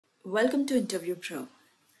Welcome to InterviewPro.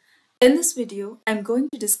 In this video, I'm going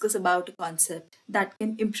to discuss about a concept that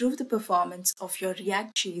can improve the performance of your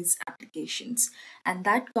React.js applications, and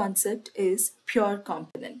that concept is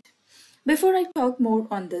PureComponent. Before I talk more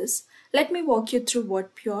on this, let me walk you through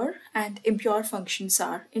what pure and impure functions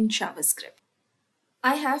are in JavaScript.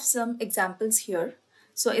 I have some examples here.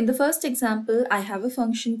 So in the first example, I have a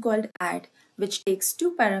function called add, which takes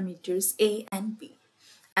two parameters a and b.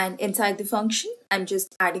 And inside the function, I'm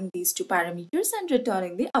just adding these two parameters and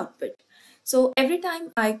returning the output. So every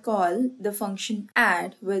time I call the function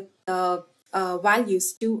add with the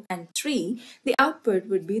values 2 and 3, the output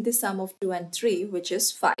would be the sum of 2 and 3, which is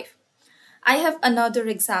 5. I have another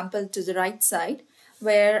example to the right side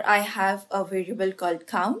where I have a variable called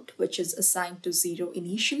count, which is assigned to 0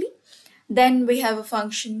 initially. Then we have a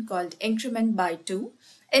function called increment by 2.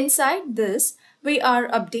 Inside this, we are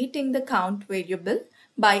updating the count variable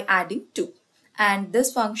by adding 2. And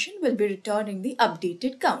this function will be returning the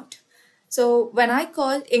updated count. So when I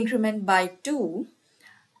call increment by 2,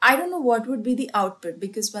 I don't know what would be the output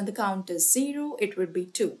because when the count is 0, it would be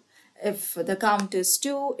 2. If the count is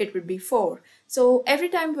 2, it would be 4. So every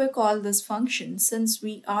time we call this function, since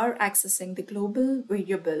we are accessing the global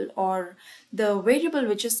variable or the variable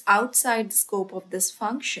which is outside the scope of this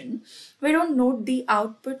function, we don't know the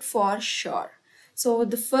output for sure. So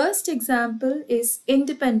the first example is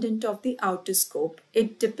independent of the outer scope.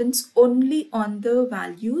 It depends only on the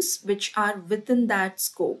values which are within that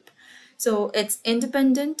scope. So it's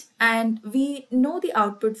independent and we know the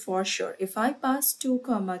output for sure. If I pass 2,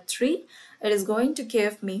 3, it is going to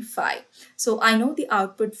give me 5. So I know the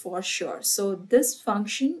output for sure. So this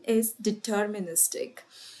function is deterministic.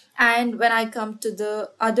 And when I come to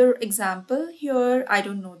the other example here, I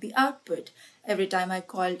don't know the output. Every time I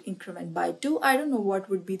called increment by 2, I don't know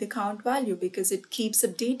what would be the count value because it keeps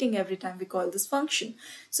updating every time we call this function.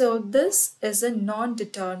 So this is a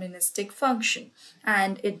non-deterministic function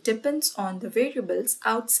and it depends on the variables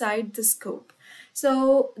outside the scope.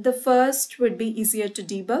 So the first would be easier to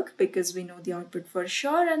debug because we know the output for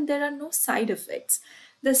sure and there are no side effects.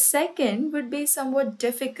 The second would be somewhat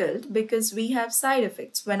difficult because we have side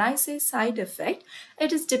effects. When I say side effect,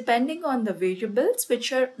 it is depending on the variables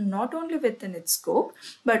which are not only within its scope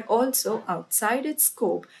but also outside its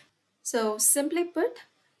scope. So simply put,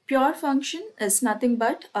 pure function is nothing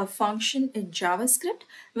but a function in JavaScript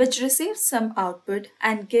which receives some output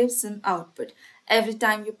and gives some output. Every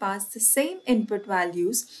time you pass the same input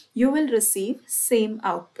values, you will receive same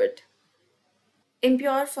output.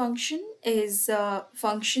 Impure function is a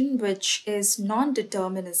function which is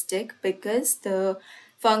non-deterministic because the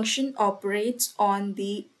function operates on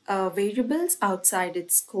the variables outside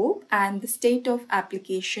its scope and the state of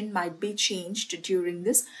application might be changed during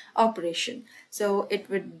this operation. So it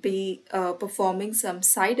would be performing some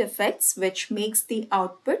side effects which makes the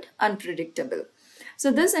output unpredictable.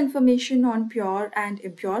 So this information on pure and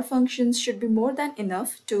impure functions should be more than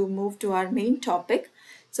enough to move to our main topic.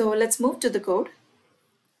 So let's move to the code.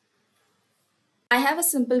 I have a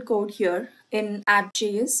simple code here. In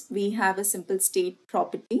app.js, we have a simple state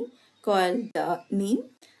property called name,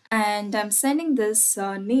 and I'm sending this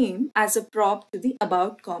name as a prop to the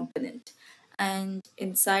about component. And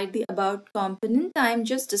inside the about component, I'm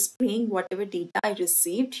just displaying whatever data I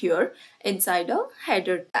received here inside a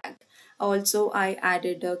header tag. Also, I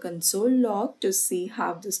added a console log to see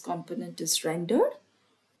how this component is rendered.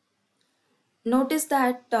 Notice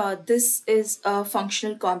that this is a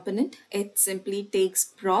functional component. It simply takes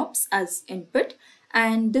props as input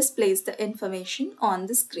and displays the information on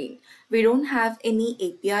the screen. We don't have any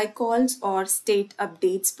API calls or state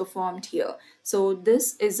updates performed here. So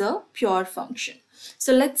this is a pure function.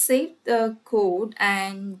 So let's save the code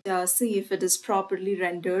and see if it is properly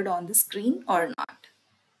rendered on the screen or not.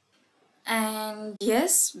 And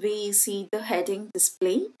yes, we see the heading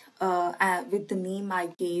displayed with the name I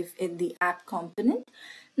gave in the app component.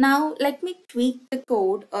 Now let me tweak the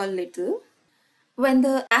code a little. When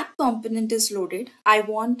the app component is loaded, I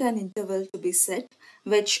want an interval to be set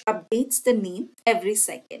which updates the name every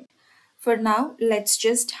second. For now, let's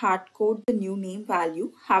just hard code the new name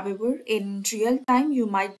value. However, in real time, you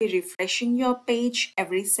might be refreshing your page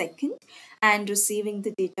every second and receiving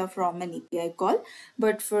the data from an API call.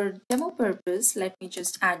 But for demo purpose, let me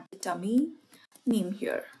just add the dummy name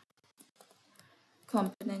here.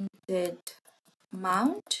 Component did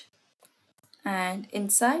mount. And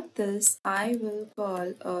inside this, I will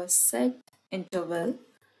call a set interval,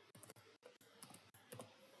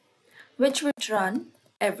 which would run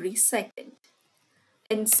every second.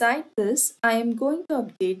 Inside this, I am going to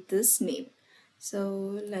update this name.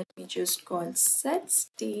 So let me just call set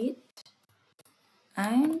state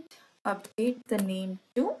and update the name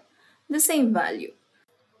to the same value.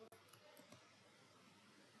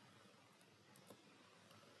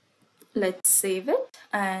 Let's save it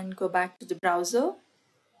and go back to the browser.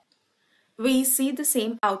 We see the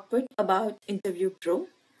same output about InterviewPro.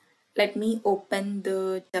 Let me open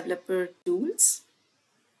the developer tools,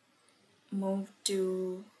 move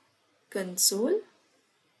to console.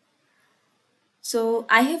 So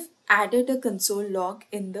I have added a console log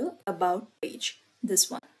in the about page, this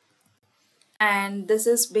one. And this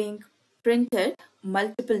is being printed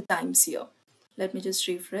multiple times here. Let me just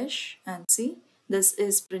refresh and see. This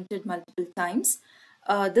is printed multiple times.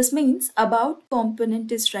 This means about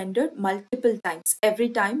component is rendered multiple times every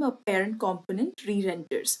time a parent component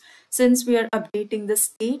re-renders. Since we are updating the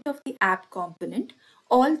state of the app component,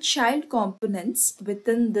 all child components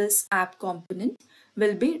within this app component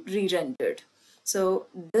will be re-rendered. So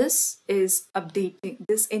this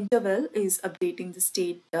interval is updating the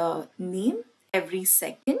state name every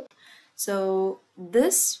second. So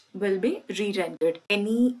this will be re-rendered.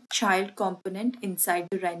 Any child component inside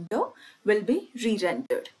the render will be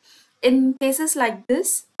re-rendered. In cases like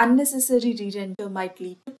this, unnecessary re-render might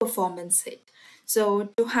lead to performance hit. So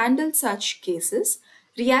to handle such cases,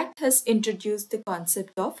 React has introduced the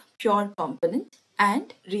concept of PureComponent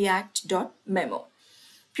and react.memo.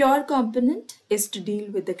 Pure component is to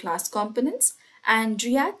deal with the class components, and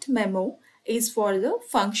React memo is for the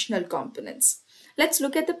functional components. Let's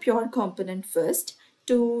look at the pure component first.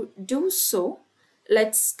 To do so,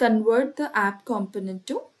 let's convert the app component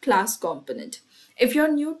to class component. If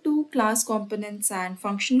you're new to class components and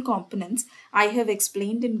function components, I have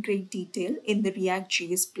explained in great detail in the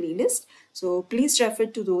React.js playlist, so please refer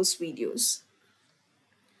to those videos.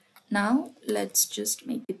 Now let's just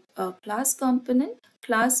make it a class component.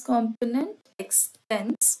 Class component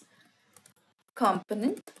extends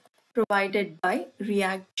component provided by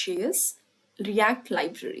React.js React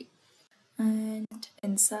library. And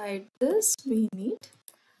inside this we need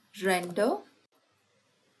render.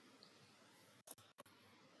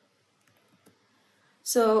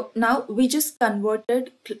 So now we just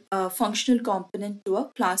converted a functional component to a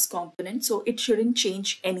class component, so it shouldn't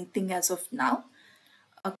change anything as of now.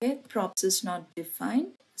 Okay, props is not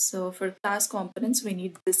defined. So for class components, we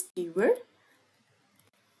need this keyword.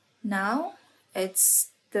 Now it's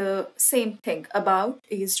the same thing, about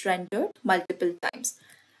is rendered multiple times.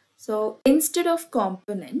 So instead of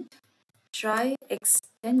component, try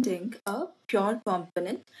extending a pure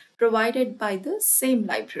component provided by the same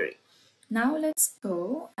library. Now let's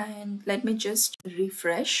go and let me just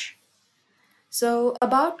refresh. So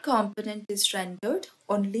about component is rendered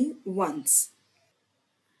only once.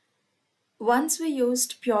 Once we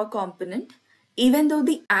used pure component, even though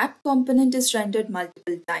the app component is rendered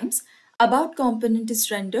multiple times, about component is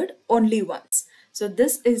rendered only once. So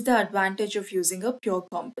this is the advantage of using a pure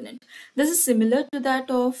component. This is similar to that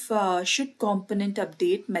of should component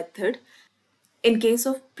update method in case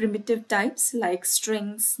of primitive types like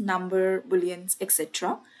strings, number, booleans,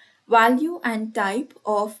 etc. Value and type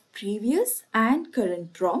of previous and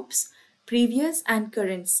current props, previous and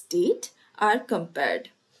current state are compared.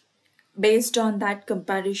 Based on that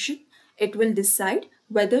comparison, it will decide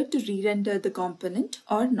whether to re-render the component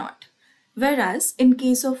or not. Whereas in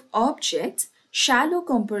case of objects, shallow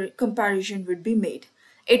comparison would be made.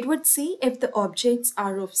 It would see if the objects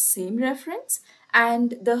are of same reference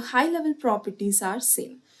and the high-level properties are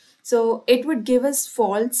same. So it would give us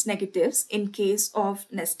false negatives in case of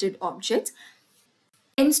nested objects.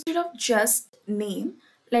 Instead of just name,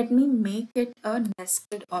 let me make it a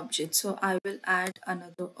nested object. So I will add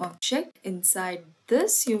another object. Inside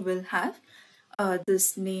this, you will have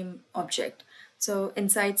this name object. So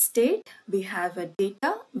inside state, we have a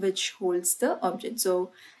data which holds the object. So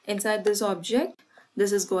inside this object,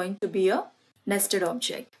 this is going to be a nested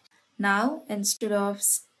object. Now, instead of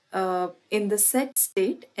in the set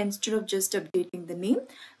state, instead of just updating the name,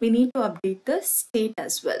 we need to update the state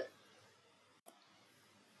as well.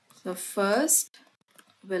 So first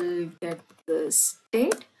we'll get the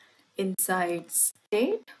state. Inside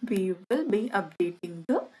state, we will be updating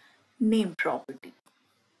the name property.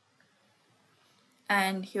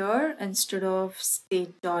 And here, instead of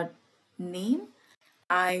state.name,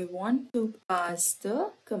 I want to pass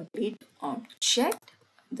the complete object.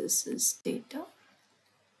 This is data.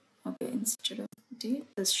 Okay, instead of date,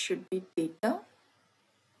 this should be data.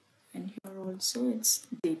 And here also it's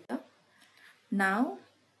data. Now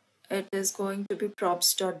it is going to be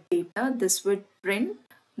props.data. This would print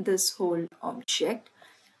this whole object.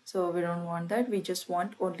 So we don't want that. We just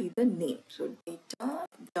want only the name. So data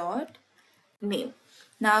dot name.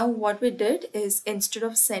 Now what we did is, instead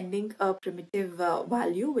of sending a primitive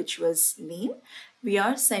value which was name, we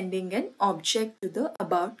are sending an object to the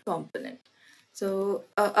about component. So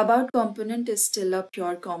about component is still a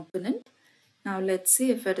pure component. Now let's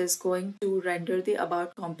see if it is going to render the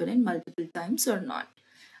about component multiple times or not.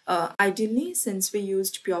 Ideally, since we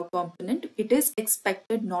used pure component, it is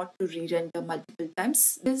expected not to re-render multiple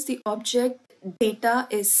times because the object data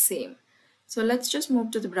is same. So let's just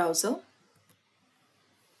move to the browser.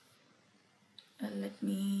 Let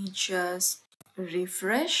me just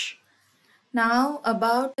refresh. Now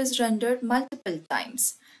about is rendered multiple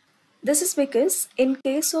times. This is because in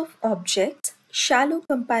case of objects, shallow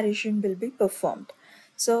comparison will be performed.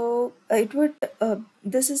 So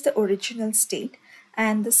this is the original state,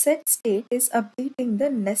 and the set state is updating the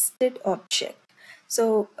nested object.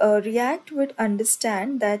 So React would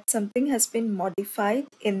understand that something has been modified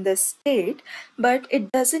in the state, but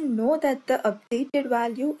it doesn't know that the updated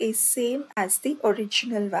value is same as the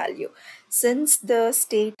original value. Since the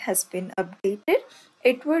state has been updated,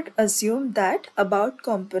 it would assume that about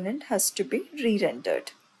component has to be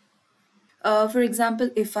re-rendered. For example,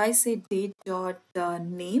 if I say date dot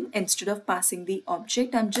name, instead of passing the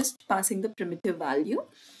object, I'm just passing the primitive value.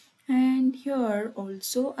 And here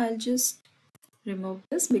also I'll just remove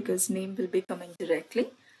this because name will be coming directly.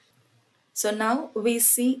 So now we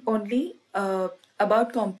see only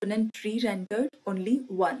about component re-rendered only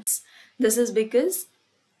once. This is because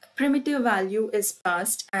primitive value is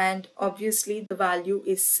passed and obviously the value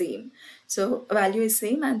is same. So value is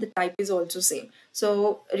same and the type is also same.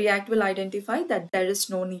 So React will identify that there is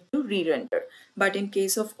no need to re-render. But in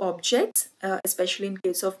case of objects, especially in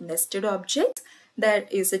case of nested objects, there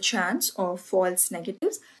is a chance of false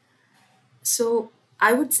negatives. So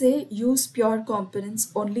I would say use pure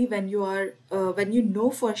components only when you know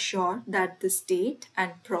for sure that the state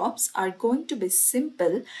and props are going to be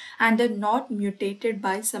simple and are not mutated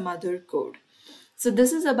by some other code. So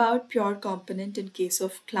this is about pure component in case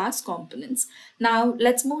of class components. Now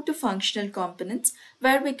let's move to functional components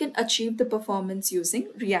where we can achieve the performance using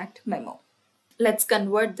React.memo. Let's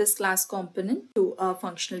convert this class component to a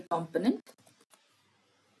functional component.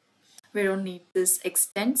 We don't need this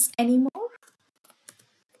extends anymore.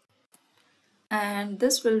 And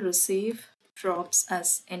this will receive props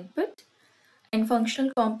as input. In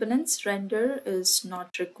functional components, render is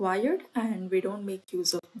not required and we don't make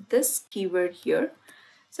use of this keyword here.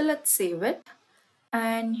 So let's save it.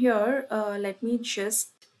 And here, let me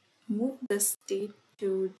just move this state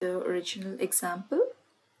to the original example.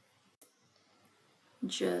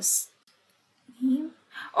 Just name,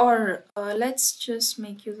 or let's just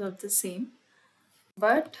make use of the same,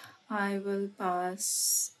 but I will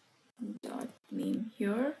pass dot name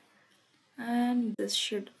here, and this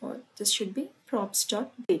should be props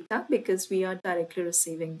dot data because we are directly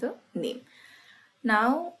receiving the name.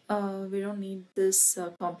 Now we don't need this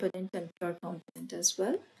component and pure component as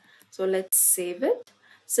well, so let's save it.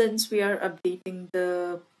 Since we are updating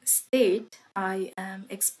the state, I am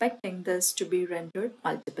expecting this to be rendered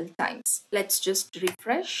multiple times. Let's just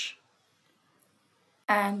refresh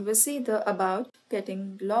and we see the about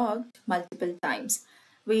getting logged multiple times.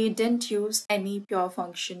 We didn't use any pure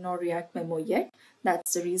function or React memo yet.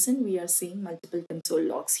 That's the reason we are seeing multiple console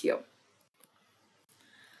logs here.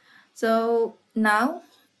 So now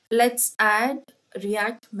let's add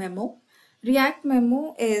React memo. React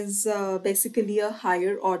memo is basically a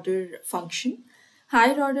higher order function.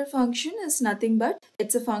 Higher order function is nothing but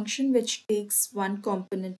it's a function which takes one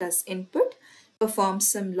component as input, performs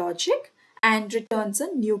some logic, and returns a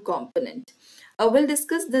new component. We'll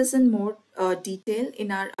discuss this in more detail in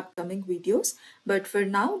our upcoming videos, but for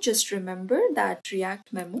now, just remember that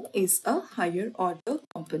React memo is a higher order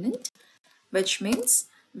component, which means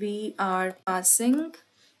we are passing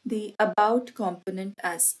the about component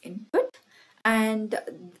as input. And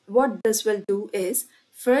what this will do is,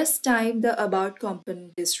 first time the about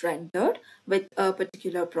component is rendered with a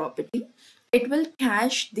particular property, it will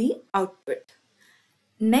cache the output.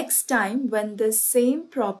 Next time when the same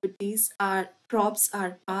props are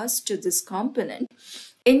passed to this component,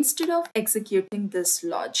 instead of executing this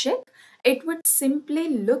logic, it would simply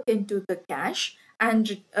look into the cache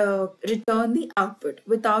and return the output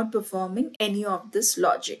without performing any of this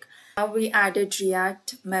logic. Now we added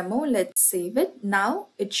React memo. Let's save it. Now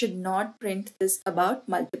it should not print this about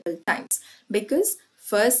multiple times because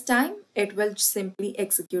first time it will simply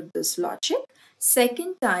execute this logic.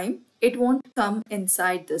 Second time it won't come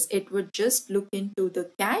inside this. It would just look into the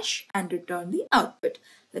cache and return the output.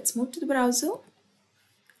 Let's move to the browser.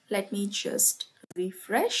 Let me just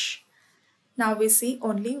refresh. Now we see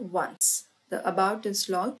only once. The about is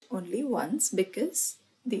logged only once because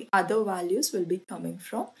the other values will be coming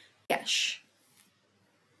from cache.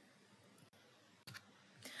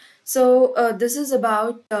 So this is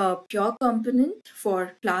about pure component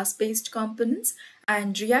for class-based components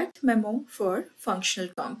and React.memo for functional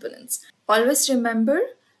components. Always remember,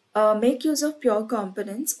 make use of pure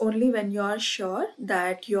components only when you are sure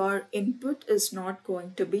that your input is not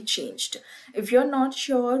going to be changed. If you're not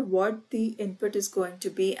sure what the input is going to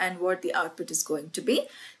be and what the output is going to be,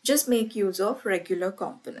 just make use of regular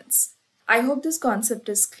components. I hope this concept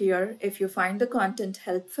is clear. If you find the content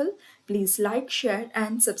helpful, please like, share,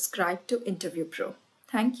 and subscribe to InterviewPro.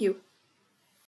 Thank you.